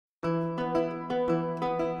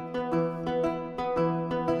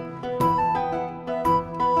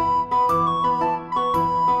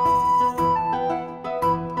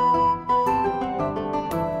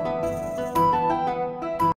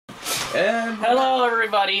Hello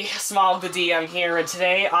everybody, Smog the DM here, and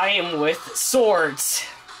today I am with Swords.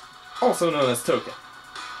 Also known as Token.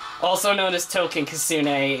 Also known as Token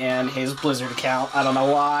Kasune and his Blizzard account. I don't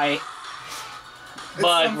know why.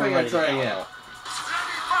 But we're ready to go. Out.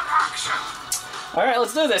 Alright,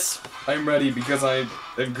 let's do this. I'm ready because I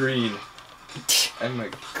am green. I'm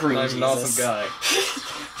a Green I'm Jesus. an awesome guy.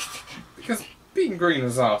 Because being green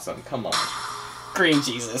is awesome, come on. Green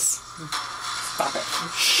Jesus. Stop it.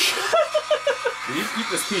 Please keep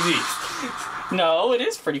this PG. No, it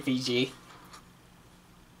is pretty PG.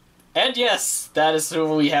 And yes, that is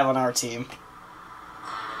who we have on our team.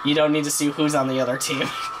 You don't need to see who's on the other team.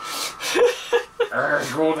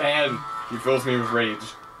 Gul'dan. He fills me with rage.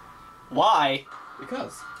 Why?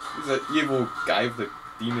 Because he's an evil guy with the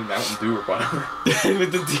Demon Mountain Dew or whatever.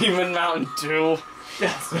 With the Demon Mountain Dew.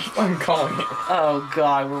 Yes, that's what I'm calling it. Oh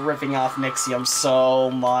god, we're ripping off Nixium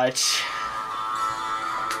so much.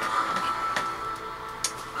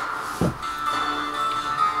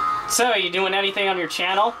 So, you doing anything on your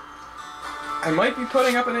channel? I might be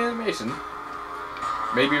putting up an animation.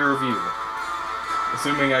 Maybe a review.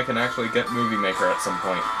 Assuming I can actually get Movie Maker at some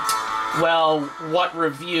point. Well, what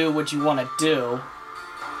review would you want to do?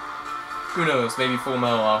 Who knows, maybe Full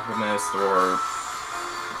Metal Alchemist, or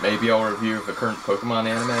maybe I'll review the current Pokemon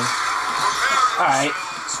anime. Alright.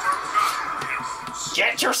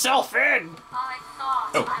 Get yourself in!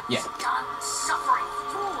 Oh, yeah.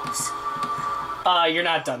 You're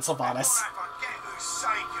not done, Sylvanas.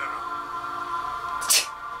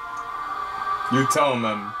 You tell him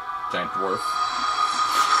I'm giant dwarf.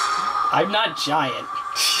 I'm not giant.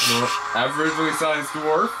 Averagely sized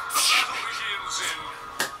dwarf?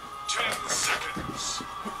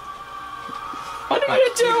 What are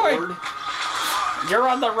you doing? You're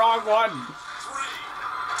on the wrong one.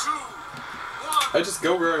 I just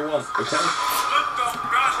go where I want, okay?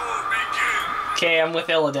 Okay, I'm with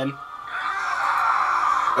Illidan.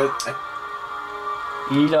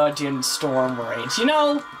 Illidan Storm Rage. You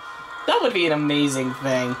know, that would be an amazing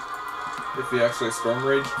thing. If he actually Storm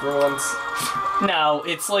Raged for once. No,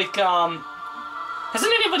 it's like,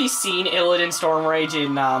 hasn't anybody seen Illidan Storm Rage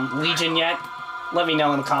in, Legion yet? Let me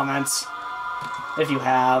know in the comments. If you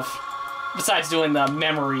have. Besides doing the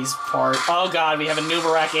memories part. Oh god, we have a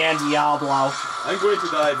Nubarak and Diablo. I'm going to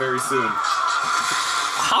die very soon.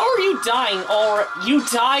 How are you dying already? You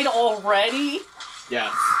died already?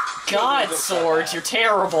 Yes. God, Swords, you're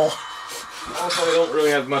terrible. Also, I don't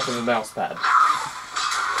really have much of a mouse pad.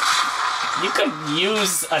 You could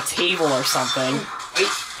use a table or something.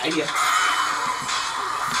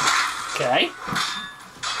 Okay.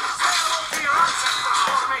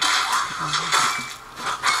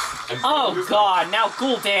 Oh god, now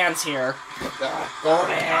Gul'dan's here.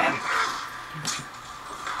 Gul'dan!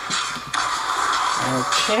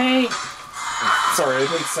 Okay. Sorry, I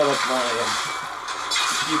didn't set up my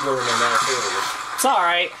keyboard in my mouse earlier. It's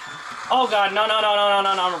alright. Oh god, no,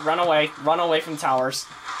 run away. Run away from towers.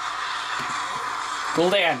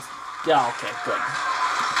 Gul'dan. Yeah, okay, good.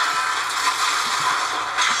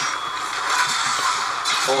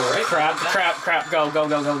 Alright. Crap, go.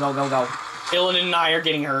 Illidan and I are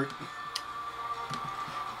getting hurt.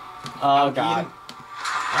 Oh god.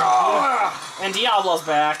 And Diablo's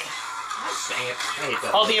back. Dang it. I hate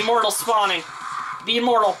that. Oh, the Immortal spawning. The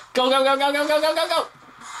Immortal. Go. Get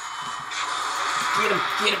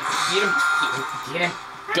him.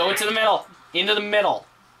 Go into the middle. Into the middle.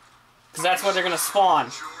 Because that's where they're going to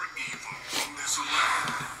spawn.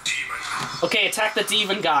 Okay, attack the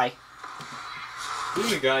demon guy.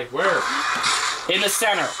 Demon guy? Where? In the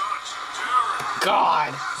center.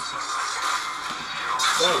 God.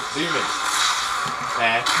 Oh, demon.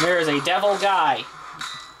 Ah. There is a devil guy.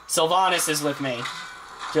 Sylvanas is with me.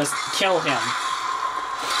 Just kill him.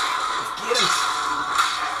 Get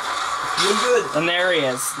him good. And there he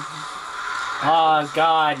is. Oh,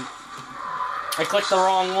 God. I clicked the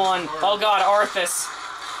wrong one. Oh, God, Arthas.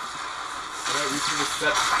 Alright, we should have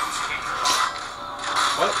set.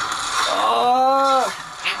 What?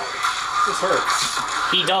 This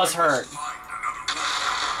hurts. He does hurt.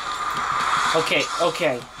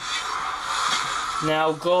 Okay.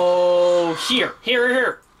 Now go here.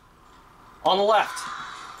 Here. On the left.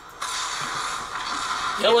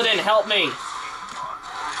 Illidan, help me.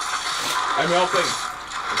 I'm helping.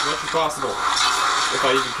 As much as possible. If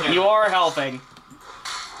I even can. You are helping.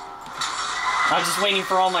 I'm just waiting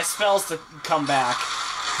for all my spells to come back.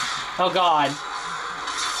 Oh god.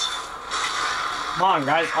 Come on,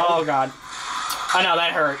 guys. Oh god. I know,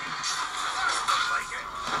 that hurt.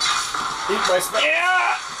 Eat my spell.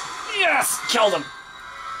 Yeah! Yes! Killed him.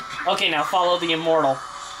 Okay, now follow the Immortal.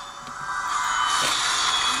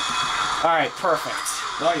 Alright, perfect.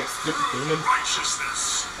 Oh, you stupid demon.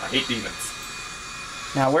 I hate demons.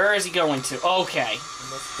 Now, where is he going to? Okay. I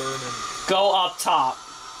must burn him. Go up top.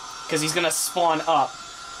 Because he's going to spawn up.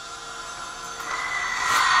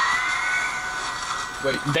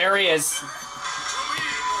 Wait. There he is.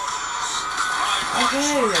 Okay,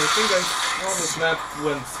 I think I saw this map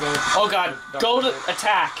when Smoke... Oh god, go to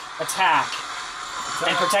attack. Attack.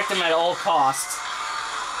 And protect him at all costs.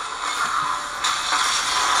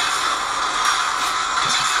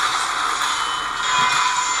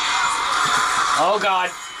 Oh god.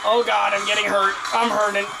 Oh god, I'm getting hurt. I'm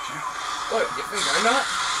hurting. What, you think I'm not?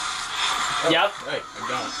 Oh, Yep. Right, I'm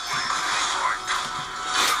done.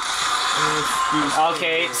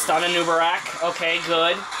 Okay, stun a Nubarak. Okay,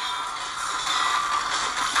 good.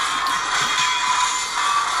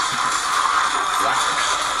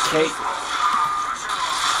 Okay.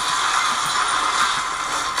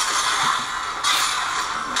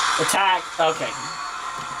 Attack. Okay.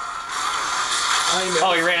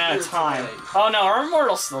 Oh, he ran out of time. Oh no, our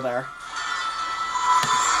Immortal's still there.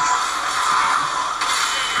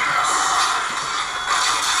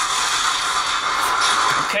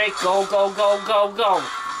 Okay, go, go, go, go, go.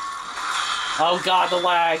 Oh god, the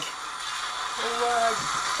lag. The lag.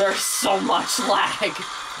 There's so much lag.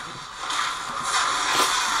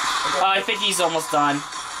 I think he's almost done.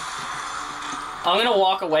 I'm gonna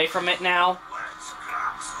walk away from it now.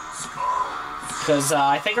 Because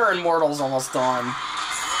I think our Immortal's almost done.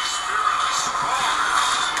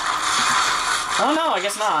 Oh no, I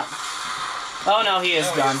guess not. Oh no, he is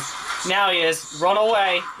done. Now he is. Run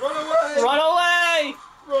away. Run away! Run away!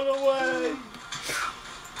 Run away!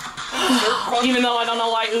 Even though I don't know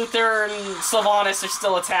why Uther and Sylvanas are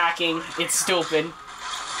still attacking. It's stupid.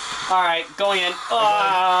 Alright, going in.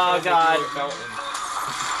 Oh god.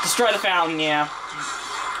 Destroy the fountain, yeah.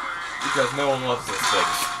 Because no one loves this thing.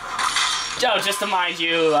 Oh, just to mind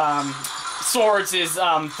you, Swords is,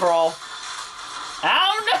 Thrall.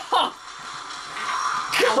 Oh no!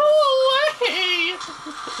 Go away!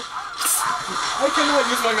 I cannot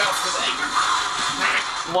use my mouse today.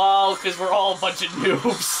 Well, because we're all a bunch of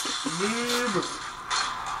noobs. Noob.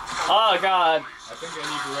 Oh god. I think I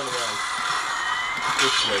need to run around.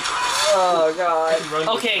 This way. Oh god. Run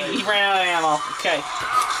Okay, this way. he ran out of ammo. Okay.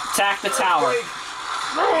 Attack the tower.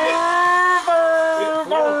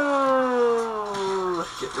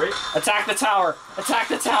 Get right. Attack the tower. Attack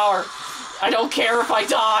the tower. I don't care if I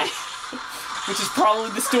die. Which is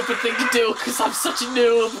probably the stupid thing to do, because I'm such a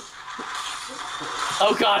noob.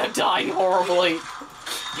 Oh god, I'm dying horribly.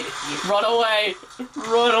 Run away.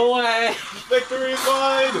 Run away. Victory is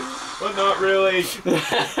mine! But not really.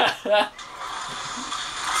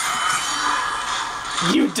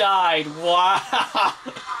 You died. Wow.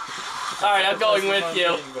 Alright, I'm going with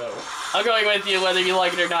you. I'm going with you whether you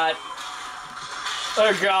like it or not.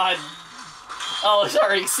 Oh god. Oh, it's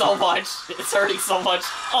hurting so much. It's hurting so much.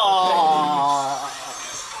 Oh.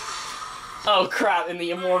 Oh crap, and the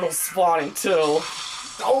Immortal's spawning too.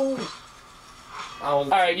 Oh!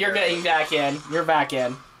 Alright, you're getting back in. You're back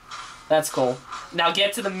in. That's cool. Now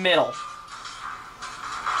get to the middle.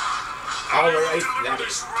 Alright, that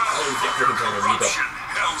is. Oh, get rid of the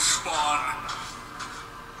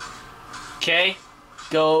Okay.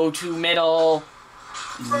 Go to middle.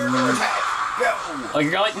 Further attack! Go! Oh,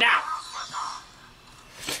 you're going now!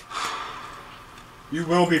 You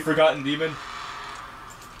will be forgotten, demon.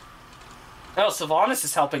 Oh, Sylvanas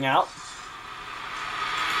is helping out.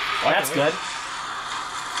 That's good.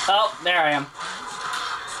 Oh, there I am.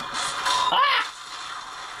 Ah!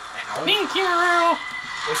 Ow. Thank you!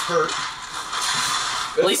 This hurt.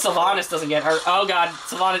 At least Sylvanas doesn't get hurt. Oh god,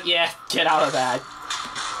 Sylvanas, yeah, get out of that.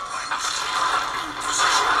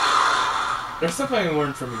 There's something I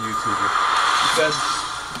learned from a YouTuber. He said,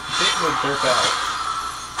 "It would burp out."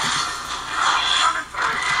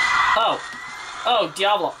 Oh. Oh,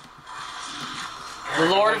 Diablo. The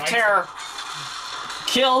Lord of Terror.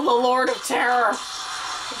 Kill the Lord of Terror!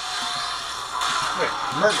 Wait,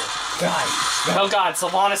 murder. Die. Oh god,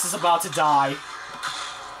 Sylvanas is about to die.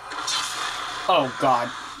 Oh god.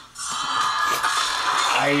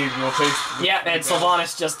 I will take... Yeah, and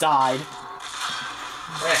Sylvanas just died.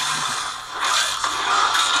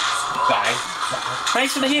 Die.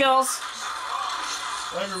 Thanks for the heals!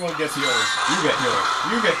 Everyone gets healed. You get healed.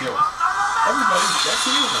 You get healed. Everybody gets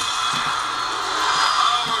healed.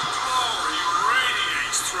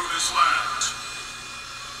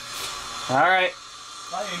 Alright.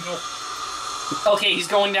 Hi, Angel. Okay, he's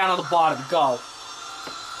going down to the bottom. Go.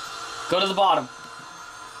 Go to the bottom.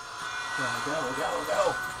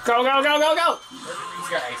 Go. Go, go, go, go, go! Murder these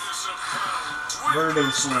guys.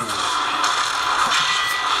 Murder fools.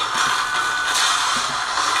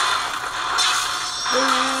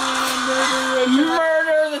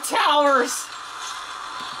 Murder the towers!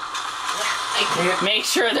 I can't. Make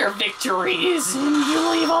sure their victory is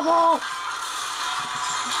unbelievable!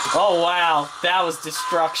 Oh wow, that was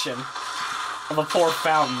destruction of a poor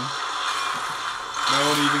fountain. No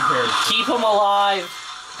one even cares. Keep him alive!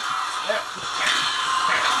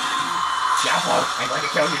 Diablo, I'm going to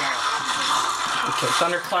kill you now. Okay,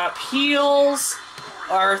 Thunderclap heals.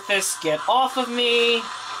 Arthas, get off of me.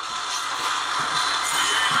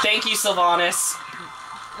 Thank you, Sylvanas.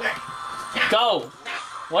 Go!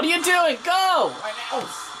 What are you doing? Go! My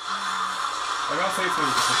mouse! My mouse hates me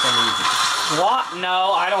for some reason. What?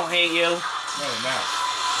 No, I don't hate you. No, mouse.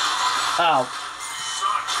 Oh.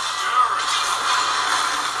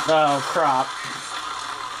 Oh, crap.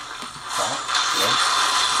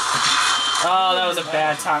 Oh, that was a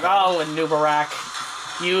bad time. Oh, and Nubarak,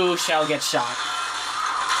 you shall get shot.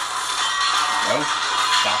 No.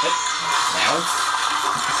 Stop it. Mouse.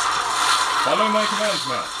 Follow my commands,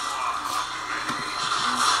 mouse.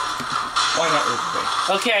 Why not earthquake?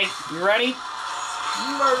 Okay, you ready?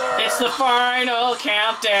 Murder! It's the final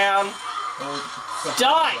countdown.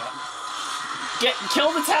 Die!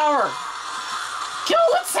 Kill the tower! Kill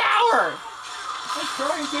the tower! I'm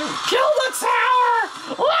trying to. Kill the tower!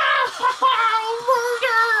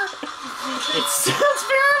 Murder! It's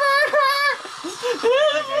murder!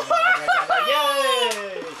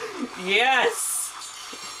 Yay! Yes!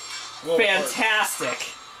 Whoa, Fantastic!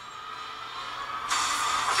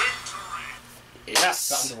 Yes!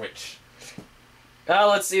 Thunder Witch. Oh,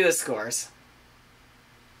 let's see the scores.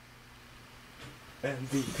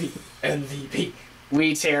 MVP. MVP.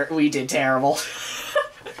 We did terrible.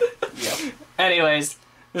 Yep. Anyways,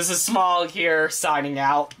 this is Smog here, signing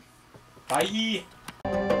out. Bye.